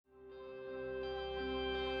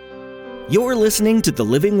You're listening to The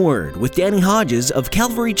Living Word with Danny Hodges of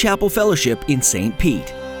Calvary Chapel Fellowship in St.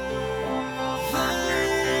 Pete.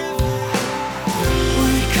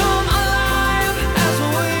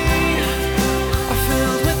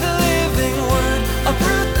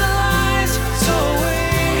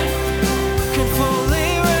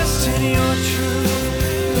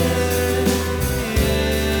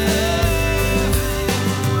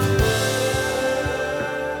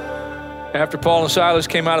 After Paul and Silas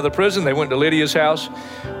came out of the prison, they went to Lydia's house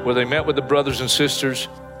where they met with the brothers and sisters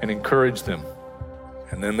and encouraged them.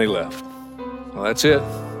 And then they left. Well, that's it.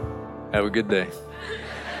 Have a good day.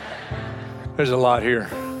 There's a lot here.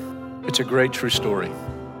 It's a great true story.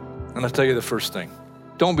 And I'll tell you the first thing.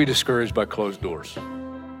 Don't be discouraged by closed doors.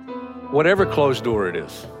 Whatever closed door it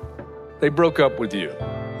is, they broke up with you.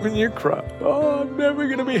 And you cry, oh, I'm never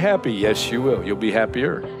going to be happy. Yes, you will. You'll be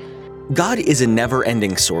happier. God is a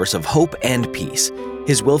never-ending source of hope and peace.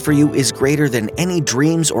 His will for you is greater than any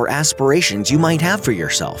dreams or aspirations you might have for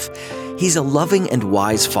yourself. He's a loving and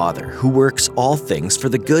wise Father who works all things for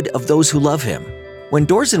the good of those who love Him. When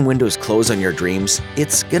doors and windows close on your dreams,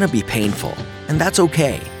 it's gonna be painful, and that's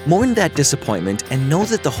okay. Mourn that disappointment and know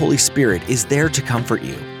that the Holy Spirit is there to comfort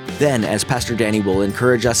you. Then, as Pastor Danny will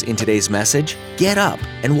encourage us in today's message, get up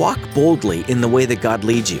and walk boldly in the way that God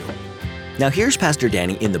leads you. Now here's Pastor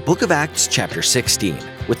Danny in the book of Acts chapter 16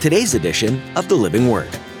 with today's edition of The Living Word.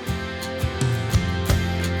 To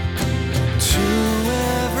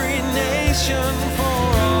every nation for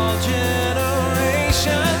all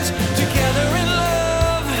generations, together in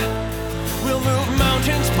love, we'll move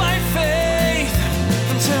mountains by faith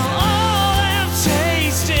until all have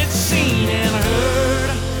tasted, seen, and heard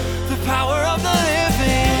the power of the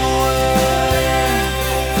living word.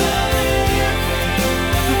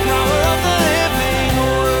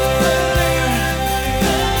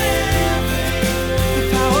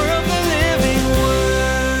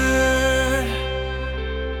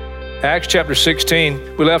 Acts chapter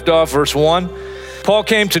 16, we left off verse 1. Paul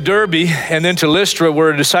came to Derbe and then to Lystra, where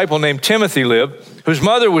a disciple named Timothy lived, whose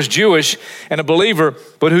mother was Jewish and a believer,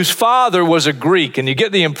 but whose father was a Greek. And you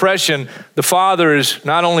get the impression the father is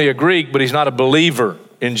not only a Greek, but he's not a believer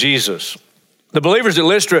in Jesus. The believers at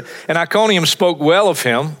Lystra and Iconium spoke well of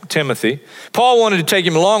him, Timothy. Paul wanted to take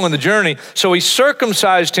him along on the journey, so he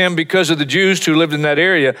circumcised him because of the Jews who lived in that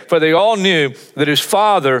area, for they all knew that his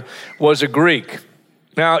father was a Greek.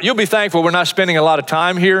 Now, you'll be thankful we're not spending a lot of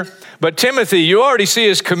time here, but Timothy, you already see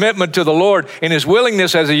his commitment to the Lord and his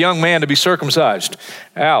willingness as a young man to be circumcised.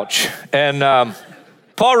 Ouch. And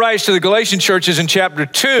Paul writes to the Galatian churches in chapter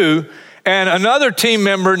 2, and another team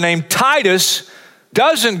member named Titus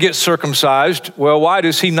doesn't get circumcised. Well, why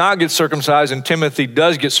does he not get circumcised and Timothy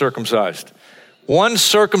does get circumcised? One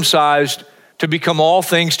circumcised to become all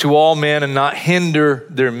things to all men and not hinder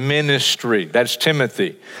their ministry. That's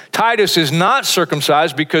Timothy. Titus is not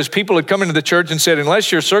circumcised because people had come into the church and said,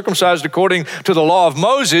 unless you're circumcised according to the law of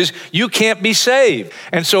Moses, you can't be saved.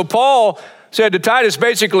 And so Paul said to Titus,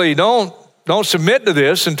 basically, don't submit to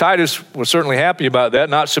this. And Titus was certainly happy about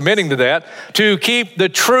that, not submitting to that, to keep the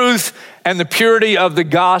truth and the purity of the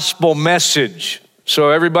gospel message.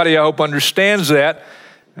 So everybody, I hope, understands that.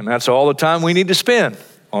 And that's all the time we need to spend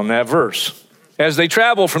on that verse. As they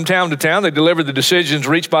traveled from town to town, they delivered the decisions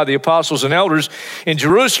reached by the apostles and elders in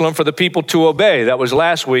Jerusalem for the people to obey. That was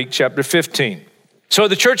last week, chapter 15. So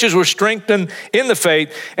the churches were strengthened in the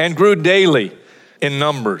faith and grew daily in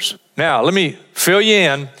numbers. Now, let me fill you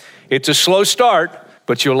in. It's a slow start,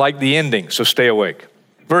 but you'll like the ending, so stay awake.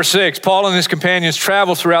 Verse 6, Paul and his companions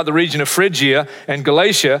traveled throughout the region of Phrygia and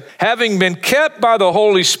Galatia, having been kept by the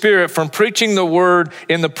Holy Spirit from preaching the word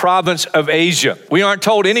in the province of Asia. We aren't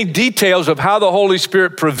told any details of how the Holy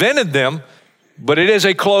Spirit prevented them, but it is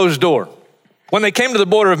a closed door. When they came to the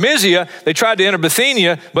border of Mysia, they tried to enter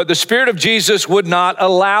Bithynia, but the Spirit of Jesus would not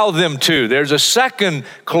allow them to. There's a second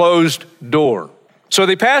closed door. So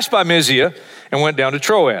they passed by Mysia and went down to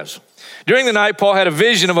Troas. During the night, Paul had a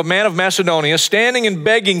vision of a man of Macedonia standing and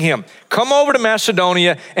begging him, come over to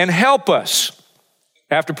Macedonia and help us.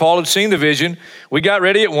 After Paul had seen the vision, we got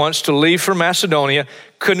ready at once to leave for Macedonia,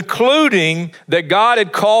 concluding that God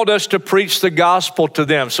had called us to preach the gospel to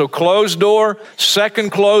them. So closed door,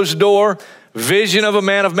 second closed door, vision of a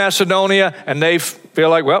man of Macedonia, and they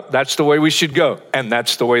feel like, well, that's the way we should go. And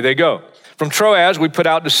that's the way they go. From Troas, we put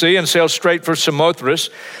out to sea and sailed straight for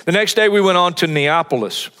Samothrace. The next day, we went on to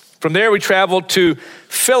Neapolis. From there, we traveled to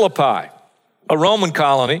Philippi, a Roman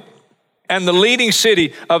colony, and the leading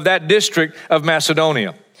city of that district of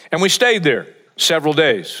Macedonia. And we stayed there several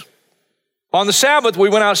days. On the Sabbath, we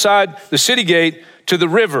went outside the city gate to the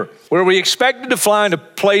river, where we expected to find a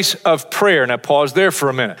place of prayer. Now, pause there for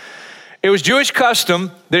a minute. It was Jewish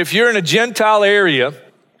custom that if you're in a Gentile area,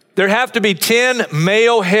 there have to be 10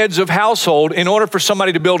 male heads of household in order for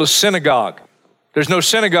somebody to build a synagogue. There's no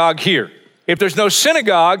synagogue here. If there's no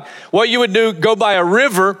synagogue, what you would do, go by a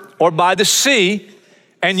river or by the sea,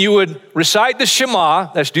 and you would recite the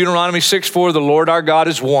Shema, that's Deuteronomy 6:4, the Lord our God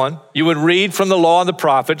is one. You would read from the law and the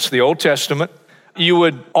prophets, the Old Testament. You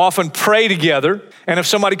would often pray together, and if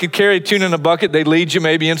somebody could carry a tune in a bucket, they'd lead you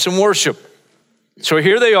maybe in some worship. So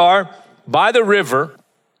here they are by the river.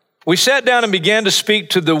 We sat down and began to speak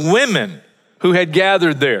to the women who had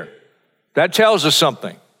gathered there. That tells us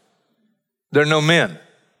something. There are no men.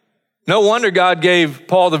 No wonder God gave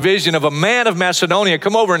Paul the vision of a man of Macedonia,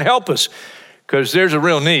 come over and help us, because there's a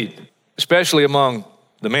real need, especially among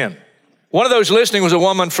the men. One of those listening was a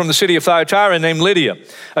woman from the city of Thyatira named Lydia,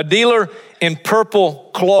 a dealer in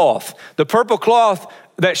purple cloth. The purple cloth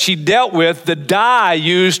that she dealt with, the dye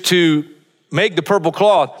used to make the purple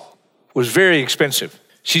cloth, was very expensive.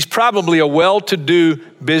 She's probably a well-to-do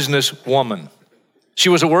businesswoman. She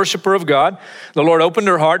was a worshiper of God. The Lord opened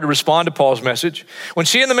her heart to respond to Paul's message. When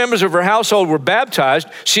she and the members of her household were baptized,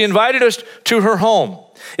 she invited us to her home.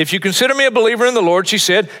 If you consider me a believer in the Lord, she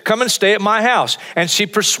said, come and stay at my house. And she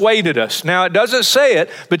persuaded us. Now, it doesn't say it,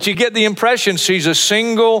 but you get the impression she's a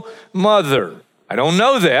single mother. I don't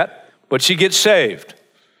know that, but she gets saved.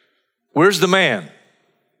 Where's the man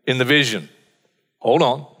in the vision? Hold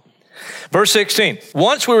on. Verse 16,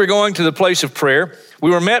 once we were going to the place of prayer, we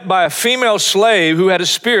were met by a female slave who had a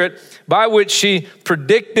spirit by which she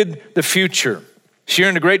predicted the future. She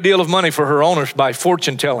earned a great deal of money for her owners by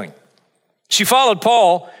fortune telling. She followed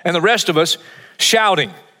Paul and the rest of us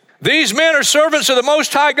shouting, these men are servants of the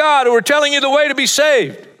Most High God who are telling you the way to be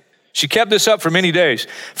saved. She kept this up for many days.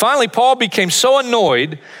 Finally, Paul became so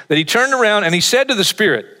annoyed that he turned around and he said to the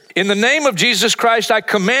spirit, in the name of Jesus Christ, I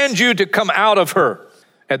command you to come out of her.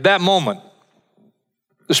 At that moment,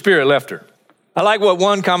 the spirit left her. I like what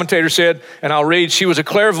one commentator said, and I'll read, she was a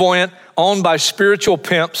clairvoyant owned by spiritual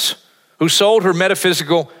pimps who sold her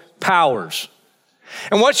metaphysical powers.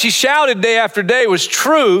 And what she shouted day after day was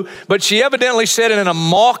true, but she evidently said it in a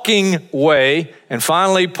mocking way. And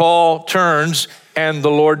finally, Paul turns and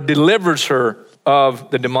the Lord delivers her of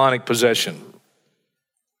the demonic possession.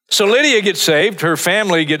 So Lydia gets saved, her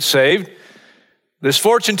family gets saved. This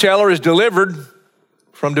fortune teller is delivered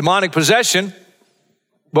from demonic possession.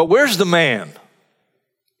 But where's the man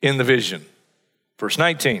in the vision? Verse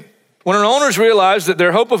 19. When her owners realized that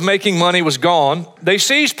their hope of making money was gone, they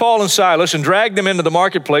seized Paul and Silas and dragged them into the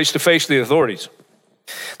marketplace to face the authorities.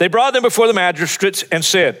 They brought them before the magistrates and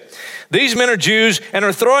said, these men are Jews and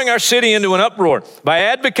are throwing our city into an uproar by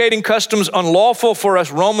advocating customs unlawful for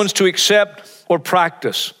us Romans to accept or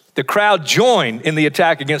practice. The crowd joined in the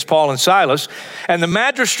attack against Paul and Silas, and the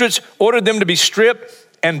magistrates ordered them to be stripped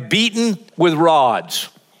and beaten with rods.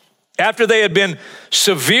 After they had been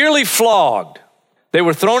severely flogged, they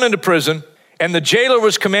were thrown into prison, and the jailer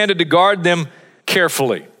was commanded to guard them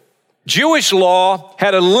carefully. Jewish law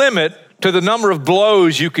had a limit to the number of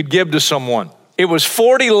blows you could give to someone. It was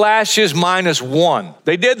 40 lashes minus one.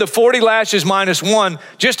 They did the 40 lashes minus one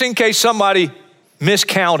just in case somebody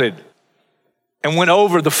miscounted and went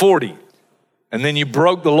over the 40, and then you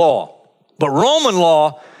broke the law. But Roman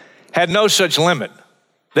law had no such limit.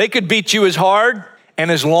 They could beat you as hard and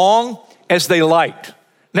as long as they liked.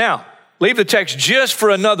 Now, leave the text just for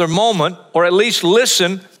another moment, or at least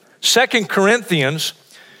listen. 2 Corinthians,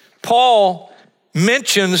 Paul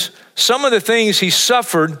mentions some of the things he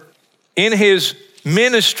suffered in his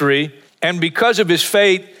ministry and because of his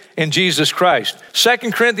faith in Jesus Christ.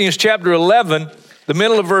 2 Corinthians chapter 11, the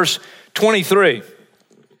middle of verse 23.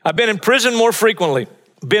 I've been in prison more frequently,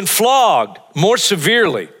 been flogged more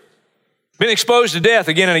severely, been exposed to death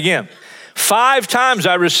again and again. 5 times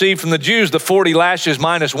I received from the Jews the 40 lashes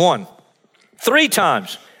minus one. 3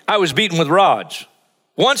 times I was beaten with rods.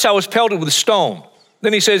 Once I was pelted with a stone.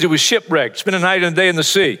 Then he says he was shipwrecked, spent a night and a day in the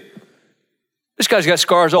sea. This guy's got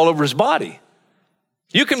scars all over his body.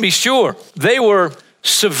 You can be sure they were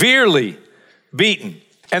severely beaten.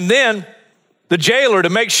 And then the jailer, to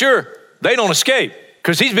make sure they don't escape,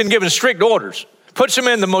 because he's been given strict orders, puts them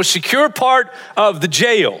in the most secure part of the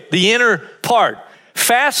jail, the inner part,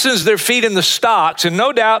 fastens their feet in the stocks, and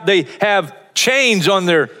no doubt they have chains on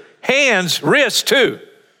their hands, wrists too.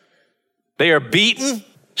 They are beaten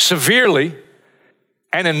severely,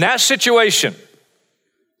 and in that situation,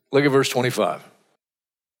 look at verse 25.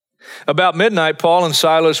 About midnight, Paul and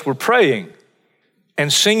Silas were praying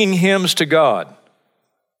and singing hymns to God,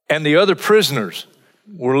 and the other prisoners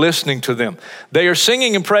were listening to them. They are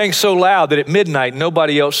singing and praying so loud that at midnight,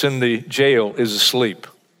 nobody else in the jail is asleep.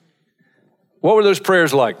 What were those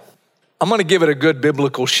prayers like? I'm going to give it a good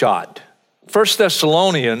biblical shot. 1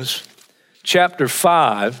 Thessalonians chapter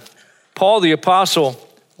 5, Paul the apostle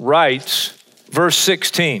writes, verse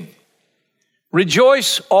 16,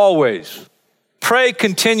 rejoice always, pray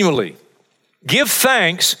continually, give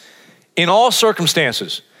thanks in all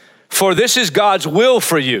circumstances, for this is God's will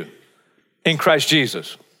for you in Christ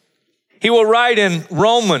Jesus. He will write in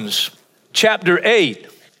Romans chapter 8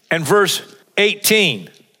 and verse 18,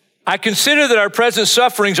 I consider that our present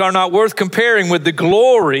sufferings are not worth comparing with the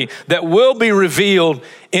glory that will be revealed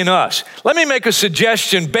in us. Let me make a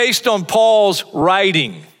suggestion based on Paul's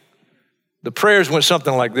writing. The prayers went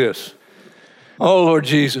something like this. Oh, Lord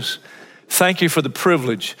Jesus, thank you for the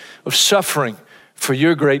privilege of suffering for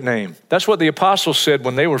your great name. That's what the apostles said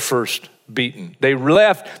when they were first beaten. They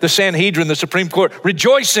left the Sanhedrin, the Supreme Court,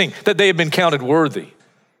 rejoicing that they had been counted worthy.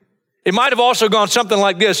 It might have also gone something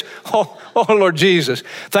like this. Oh, Lord Jesus,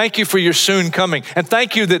 thank you for your soon coming. And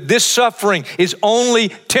thank you that this suffering is only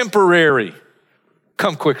temporary.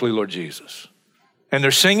 Come quickly, Lord Jesus. And their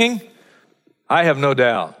singing, I have no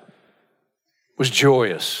doubt, was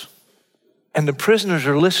joyous. And the prisoners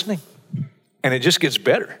are listening. And it just gets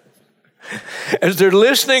better. As they're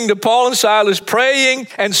listening to Paul and Silas praying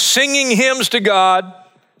and singing hymns to God,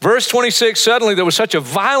 verse 26, suddenly there was such a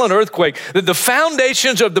violent earthquake that the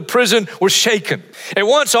foundations of the prison were shaken. At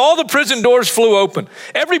once, all the prison doors flew open.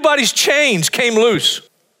 Everybody's chains came loose.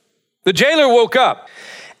 The jailer woke up,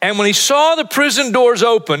 and when he saw the prison doors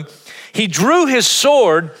open, he drew his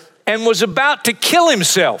sword and was about to kill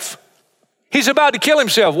himself. He's about to kill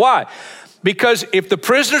himself. Why? Because if the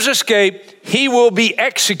prisoners escape, he will be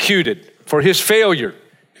executed for his failure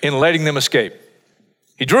in letting them escape.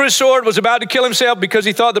 He drew his sword, was about to kill himself because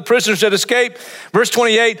he thought the prisoners had escaped. Verse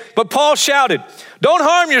 28, but Paul shouted, don't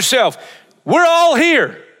harm yourself. We're all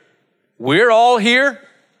here. We're all here.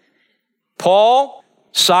 Paul,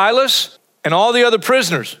 Silas, and all the other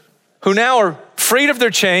prisoners who now are freed of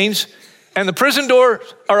their chains, and the prison doors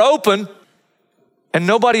are open, and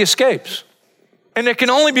nobody escapes. And there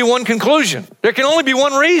can only be one conclusion. There can only be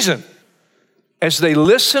one reason. As they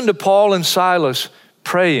listen to Paul and Silas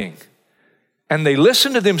praying, and they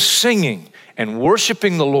listen to them singing and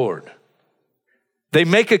worshiping the Lord, they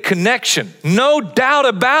make a connection, no doubt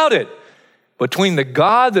about it, between the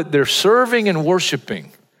God that they're serving and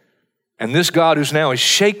worshiping and this God who's now has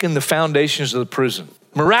shaken the foundations of the prison.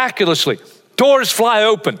 Miraculously, doors fly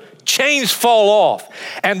open, chains fall off,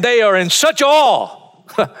 and they are in such awe,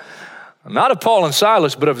 not of Paul and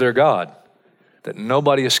Silas, but of their God, that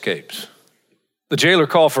nobody escapes. The jailer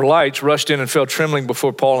called for lights, rushed in and fell trembling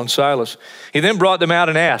before Paul and Silas. He then brought them out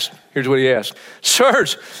and asked, here's what he asked,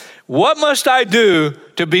 sirs, what must I do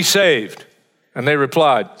to be saved? And they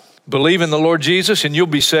replied, believe in the Lord Jesus and you'll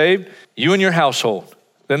be saved, you and your household.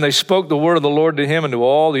 Then they spoke the word of the Lord to him and to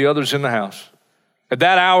all the others in the house. At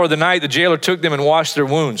that hour of the night, the jailer took them and washed their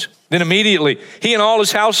wounds. Then immediately, he and all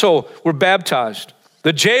his household were baptized.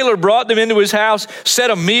 The jailer brought them into his house, set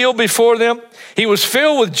a meal before them. He was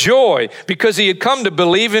filled with joy because he had come to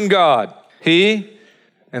believe in God, he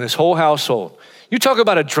and his whole household. You talk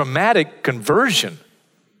about a dramatic conversion.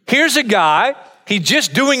 Here's a guy, he's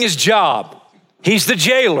just doing his job. He's the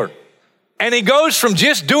jailer. And he goes from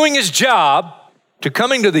just doing his job to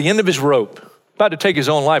coming to the end of his rope, about to take his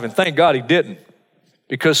own life. And thank God he didn't,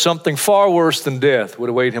 because something far worse than death would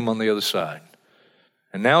await him on the other side.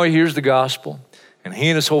 And now he hears the gospel. And he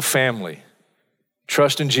and his whole family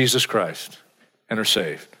trust in Jesus Christ and are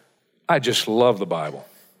saved. I just love the Bible.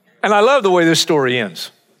 And I love the way this story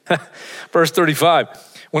ends. Verse 35,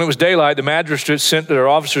 when it was daylight, the magistrates sent their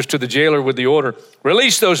officers to the jailer with the order,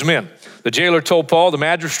 release those men. The jailer told Paul, the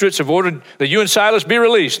magistrates have ordered that you and Silas be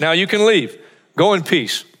released. Now you can leave. Go in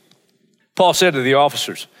peace. Paul said to the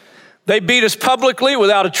officers, they beat us publicly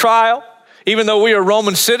without a trial, even though we are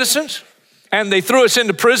Roman citizens, and they threw us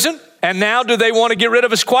into prison. And now do they want to get rid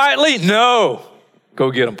of us quietly? No. Go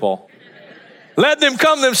get them, Paul. Let them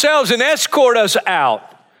come themselves and escort us out.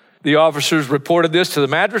 The officers reported this to the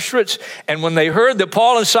magistrates, and when they heard that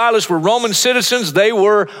Paul and Silas were Roman citizens, they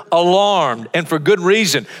were alarmed, and for good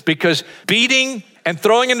reason, because beating and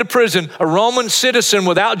throwing into prison a Roman citizen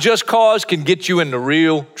without just cause can get you into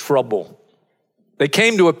real trouble. They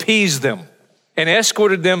came to appease them and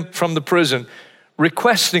escorted them from the prison,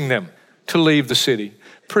 requesting them to leave the city.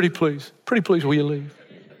 Pretty please, will you leave?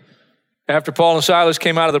 After Paul and Silas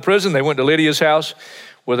came out of the prison, they went to Lydia's house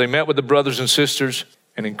where they met with the brothers and sisters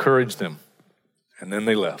and encouraged them. And then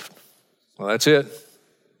they left. Well, that's it.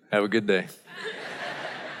 Have a good day.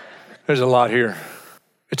 There's a lot here.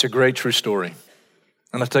 It's a great true story.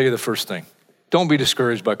 And I'll tell you the first thing. Don't be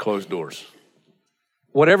discouraged by closed doors.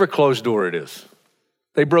 Whatever closed door it is,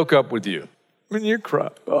 They broke up with you. And you cry,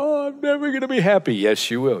 oh, I'm never going to be happy. Yes,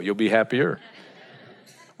 you will. You'll be happier.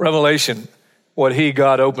 Revelation, what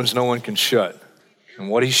God opens, no one can shut. And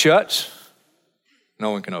what he shuts,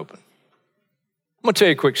 no one can open. I'm going to tell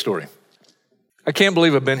you a quick story. I can't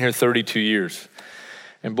believe I've been here 32 years.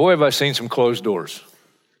 And boy, have I seen some closed doors.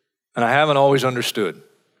 And I haven't always understood.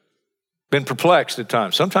 Been perplexed at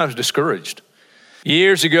times, sometimes discouraged.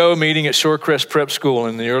 Years ago, meeting at Shorecrest Prep School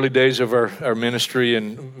in the early days of our ministry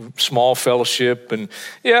and small fellowship. And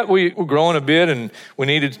yeah, we were growing a bit and we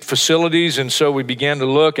needed facilities. And so we began to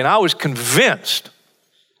look. And I was convinced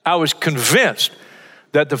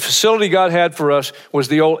that the facility God had for us was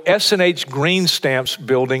the old S&H Green Stamps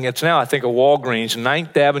building. It's now, I think, a Walgreens,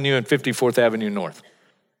 9th Avenue and 54th Avenue North.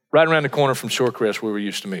 Right around the corner from Shorecrest where we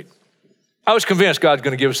used to meet. I was convinced God's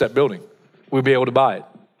going to give us that building. We'd be able to buy it.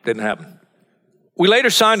 Didn't happen. We later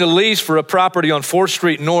signed a lease for a property on 4th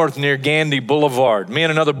Street North near Gandy Boulevard. Me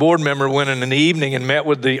and another board member went in the evening and met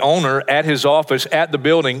with the owner at his office at the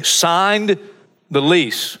building, signed the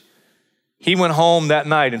lease. He went home that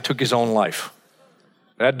night and took his own life.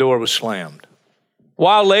 That door was slammed. A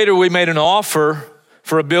while later, we made an offer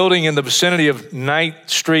for a building in the vicinity of 9th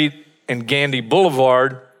Street and Gandy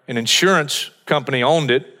Boulevard. An insurance company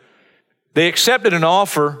owned it. They accepted an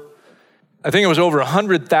offer. I think it was over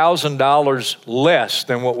 $100,000 less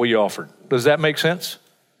than what we offered. Does that make sense?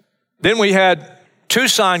 Then we had 2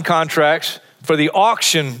 signed contracts for the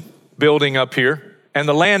auction building up here and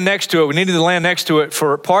the land next to it. We needed the land next to it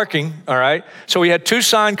for parking, all right? So we had 2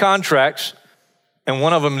 signed contracts and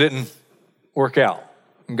one of them didn't work out.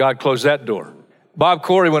 And God closed that door. Bob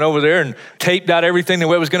Corey went over there and taped out everything the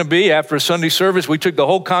way it was going to be. After a Sunday service, we took the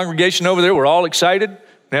whole congregation over there. We're all excited.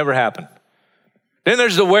 Never happened. Then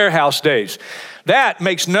there's the warehouse days. That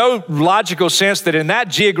makes no logical sense that in that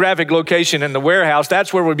geographic location in the warehouse,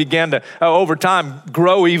 that's where we began to, over time,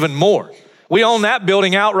 grow even more. We owned that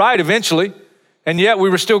building outright eventually, and yet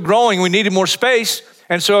we were still growing. We needed more space.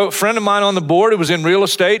 And so a friend of mine on the board who was in real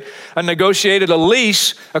estate negotiated a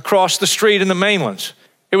lease across the street in the Mainlands.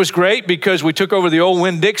 It was great because we took over the old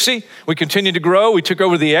Winn-Dixie. We continued to grow. We took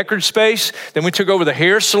over the Eckerd space. Then we took over the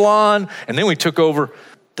hair salon. And then we took over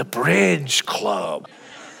the Bridge Club.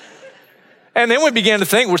 And then we began to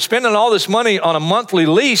think, we're spending all this money on a monthly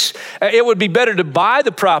lease. It would be better to buy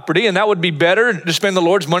the property, and that would be better to spend the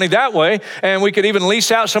Lord's money that way. And we could even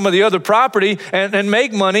lease out some of the other property and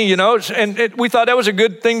make money, you know. And we thought that was a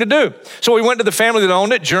good thing to do. So we went to the family that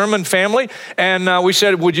owned it, German family, and we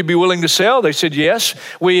said, would you be willing to sell? They said yes.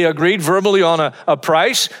 We agreed verbally on a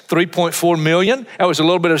price, $3.4 million. That was a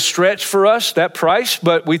little bit of a stretch for us, that price,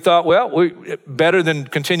 but we thought, well, better than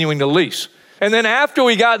continuing to lease. And then after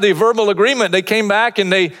we got the verbal agreement, they came back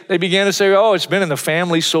and they began to say, oh, it's been in the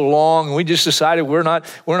family so long. And we just decided we're not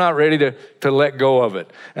ready to let go of it.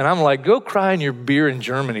 And I'm like, go cry in your beer in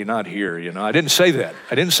Germany, not here. You know, I didn't say that.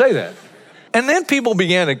 And then people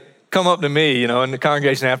began to come up to me, you know, in the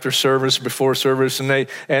congregation after service, before service, and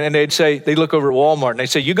they'd say, they'd look over at Walmart and they'd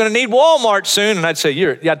say, you're going to need Walmart soon. And I'd say,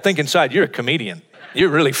 I'd think inside, you're a comedian. You're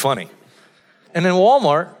really funny. And then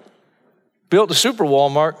Walmart built a super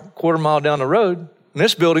Walmart a quarter mile down the road, and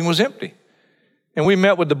this building was empty. And we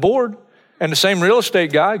met with the board, and the same real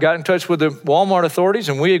estate guy got in touch with the Walmart authorities,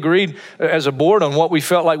 and we agreed as a board on what we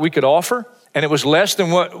felt like we could offer. And it was less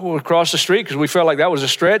than what was across the street because we felt like that was a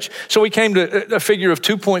stretch. So we came to a figure of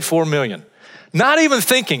 $2.4 million. Not even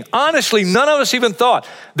thinking, honestly, none of us even thought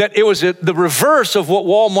that it was the reverse of what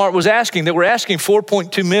Walmart was asking. They were asking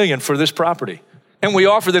 $4.2 million for this property. And we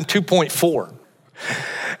offered them $2.4.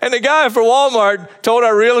 And the guy for Walmart told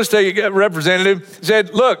our real estate representative,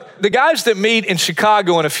 said, look, the guys that meet in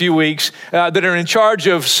Chicago in a few weeks that are in charge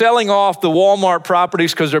of selling off the Walmart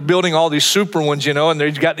properties because they're building all these super ones, you know, and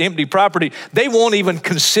they've got empty property, they won't even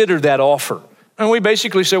consider that offer. And we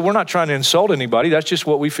basically said, we're not trying to insult anybody. That's just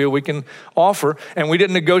what we feel we can offer. And we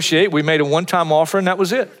didn't negotiate. We made a one-time offer, and that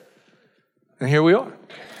was it. And here we are.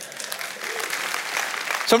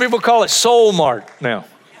 Some people call it Soul Mart now.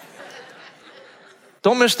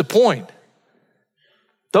 Don't miss the point.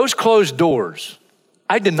 Those closed doors,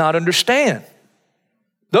 I did not understand.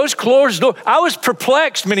 Those closed doors, I was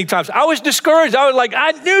perplexed many times. I was discouraged. I was like,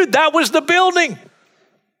 I knew that was the building.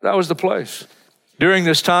 That was the place. During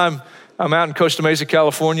this time, I'm out in Costa Mesa,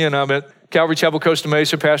 California, and I'm at Calvary Chapel, Costa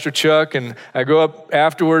Mesa, Pastor Chuck, and I go up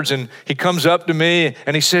afterwards, and he comes up to me,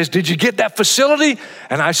 and he says, did you get that facility?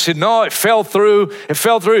 And I said, no, it fell through.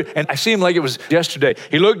 And I see him like it was yesterday.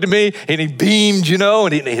 He looked at me, and he beamed, you know,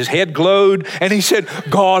 and his head glowed, and he said,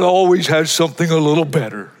 God always has something a little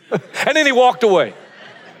better. And then he walked away.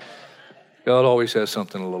 God always has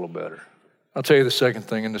something a little better. I'll tell you the second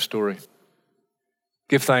thing in the story.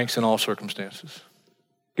 Give thanks in all circumstances.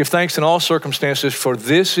 Give thanks in all circumstances, for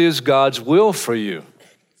this is God's will for you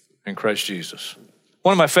in Christ Jesus.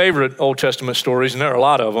 One of my favorite Old Testament stories, and there are a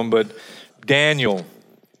lot of them, but Daniel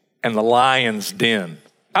and the lion's den.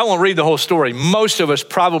 I won't read the whole story. Most of us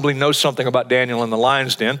probably know something about Daniel and the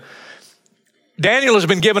lion's den. Daniel has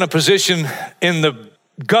been given a position in the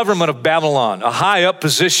government of Babylon, a high up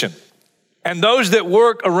position. And those that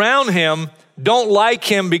work around him don't like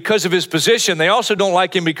him because of his position. They also don't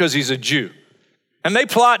like him because he's a Jew. And they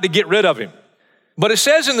plot to get rid of him. But it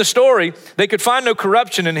says in the story, they could find no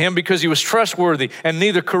corruption in him because he was trustworthy and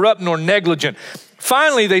neither corrupt nor negligent.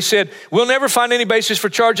 Finally, they said, we'll never find any basis for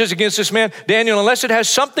charges against this man, Daniel, unless it has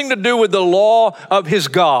something to do with the law of his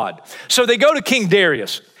God. So they go to King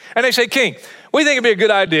Darius and they say, King, we think it'd be a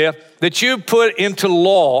good idea that you put into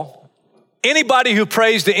law anybody who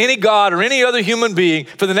prays to any god or any other human being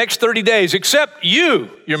for the next 30 days, except you,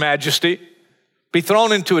 your majesty, be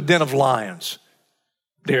thrown into a den of lions.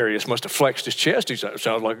 Darius must have flexed his chest. He said,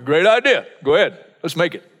 sounds like a great idea. Go ahead, let's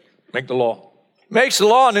make it. Make the law. Makes the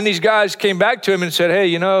law, and then these guys came back to him and said,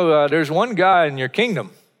 hey, there's one guy in your kingdom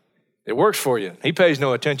that works for you. He pays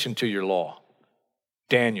no attention to your law.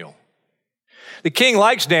 Daniel. The king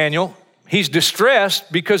likes Daniel. He's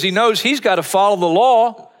distressed because he knows he's got to follow the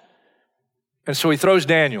law. And so he throws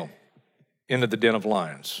Daniel into the den of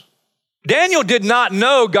lions. Daniel did not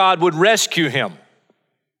know God would rescue him.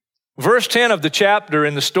 Verse 10 of the chapter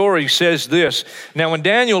in the story says this, now when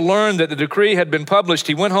Daniel learned that the decree had been published,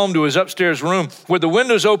 he went home to his upstairs room where the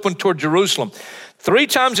windows opened toward Jerusalem. 3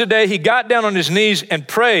 times a day he got down on his knees and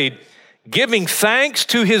prayed, giving thanks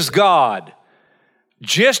to his God,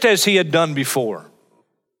 just as he had done before.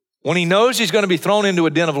 When he knows he's going to be thrown into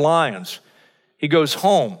a den of lions, he goes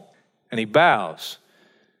home and he bows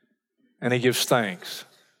and he gives thanks.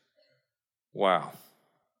 Wow.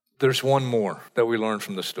 There's one more that we learn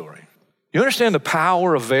from the story. You understand the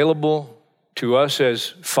power available to us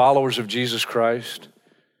as followers of Jesus Christ?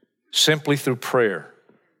 Simply through prayer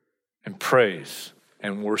and praise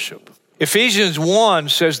and worship. Ephesians 1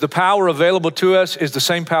 says the power available to us is the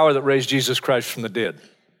same power that raised Jesus Christ from the dead.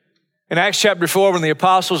 In Acts chapter 4, when the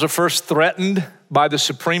apostles are first threatened by the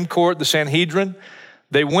Supreme Court, the Sanhedrin,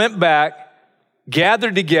 they went back,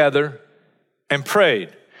 gathered together, and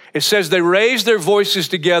prayed. It says they raise their voices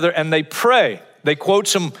together and they pray. They quote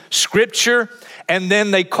some scripture and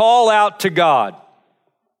then they call out to God.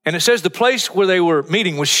 And it says the place where they were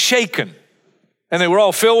meeting was shaken and they were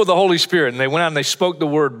all filled with the Holy Spirit and they went out and they spoke the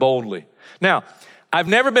word boldly. Now, I've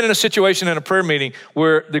never been in a situation in a prayer meeting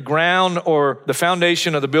where the ground or the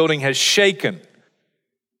foundation of the building has shaken.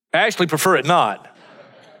 I actually prefer it not.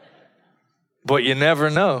 But you never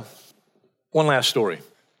know. One last story.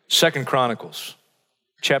 2 Chronicles.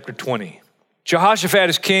 Chapter 20. Jehoshaphat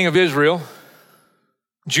is king of Israel,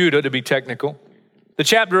 Judah to be technical. The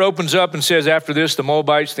chapter opens up and says, after this, the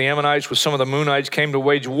Moabites, the Ammonites, with some of the Moonites came to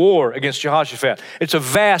wage war against Jehoshaphat. It's a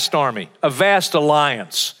vast army, a vast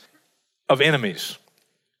alliance of enemies.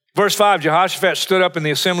 Verse 5, Jehoshaphat stood up in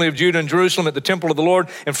the assembly of Judah and Jerusalem at the temple of the Lord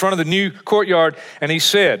in front of the new courtyard, and he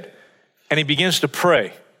said, and he begins to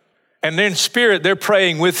pray. And in spirit, they're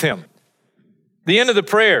praying with him. The end of the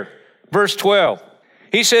prayer, verse 12.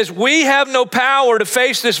 He says, we have no power to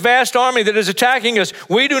face this vast army that is attacking us.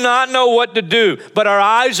 We do not know what to do, but our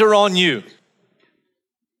eyes are on you.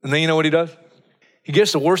 And then you know what he does? He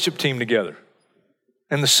gets the worship team together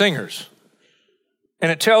and the singers.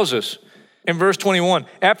 And it tells us in verse 21,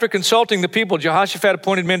 after consulting the people, Jehoshaphat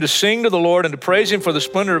appointed men to sing to the Lord and to praise him for the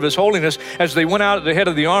splendor of his holiness as they went out at the head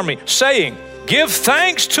of the army, saying, give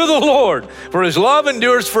thanks to the Lord, for his love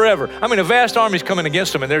endures forever. I mean, a vast army's coming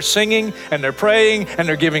against them, and they're singing, and they're praying, and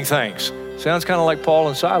they're giving thanks. Sounds kind of like Paul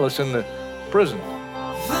and Silas in the prison.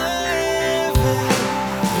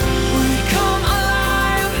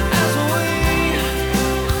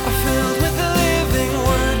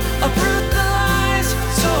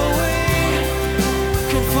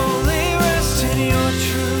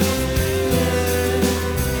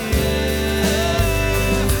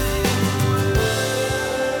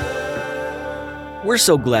 We're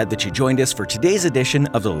so glad that you joined us for today's edition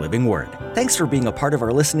of The Living Word. Thanks for being a part of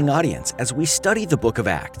our listening audience as we study the book of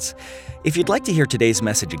Acts. If you'd like to hear today's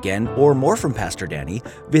message again or more from Pastor Danny,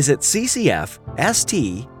 visit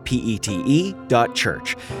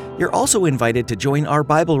ccfstpete.church. You're also invited to join our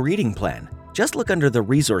Bible reading plan. Just look under the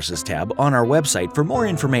Resources tab on our website for more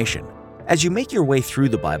information. As you make your way through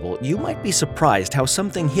the Bible, you might be surprised how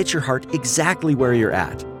something hits your heart exactly where you're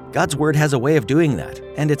at. God's Word has a way of doing that,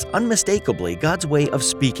 and it's unmistakably God's way of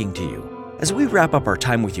speaking to you. As we wrap up our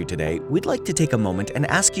time with you today, we'd like to take a moment and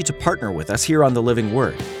ask you to partner with us here on The Living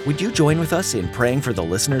Word. Would you join with us in praying for the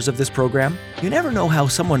listeners of this program? You never know how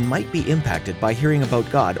someone might be impacted by hearing about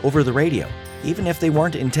God over the radio, even if they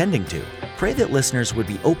weren't intending to. Pray that listeners would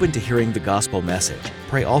be open to hearing the gospel message.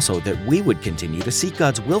 Pray also that we would continue to seek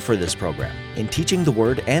God's will for this program in teaching the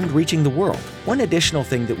Word and reaching the world. One additional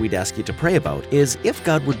thing that we'd ask you to pray about is if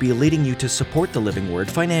God would be leading you to support the Living Word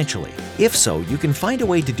financially. If so, you can find a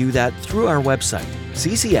way to do that through our website,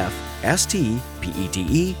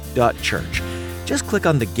 ccfstpete.church. Just click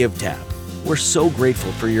on the Give tab. We're so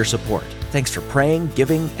grateful for your support. Thanks for praying,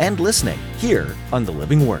 giving, and listening here on The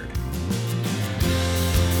Living Word.